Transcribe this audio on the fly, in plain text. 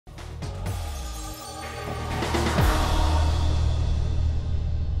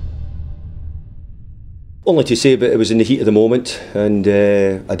Only to say, but it was in the heat of the moment, and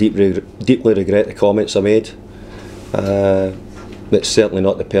I deeply regret the comments I made. It's certainly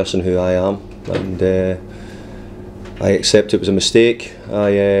not the person who I am, and I accept it was a mistake.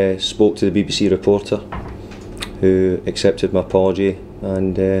 I spoke to the BBC reporter, who accepted my apology,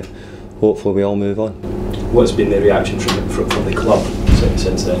 and hopefully we all move on. What's been the reaction from the club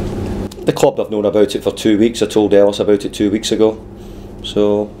since then? The club have known about it for 2 weeks. I told Ellis about it 2 weeks ago.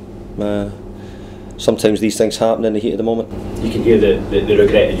 So sometimes these things happen in the heat of the moment. You can hear the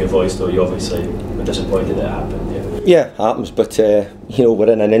regret in your voice, though. You obviously were disappointed that it happened. Yeah, it happens, but you know,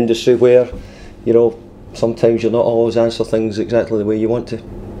 we're in an industry where, you know, sometimes you'll not always answer things exactly the way you want to.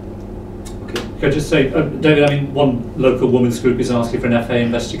 Okay. Can I just say, David, I mean, one local women's group is asking for an FA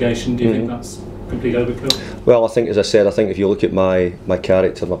investigation. Do you think that's complete overkill? Well, I think, as I said, I think if you look at my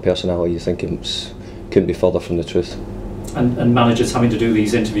character, my personality, you think it couldn't be further from the truth. And managers having to do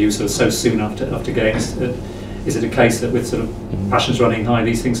these interviews so soon after games, is it a case that with sort of passions running high,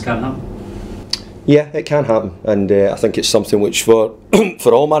 these things can happen? Yeah, it can happen, and I think it's something which for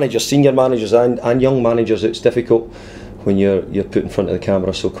for all managers, senior managers and young managers, it's difficult when you're put in front of the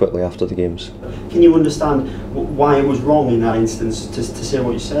camera so quickly after the games. Can you understand why it was wrong in that instance to say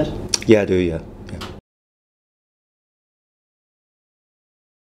what you said? Yeah, I do, yeah.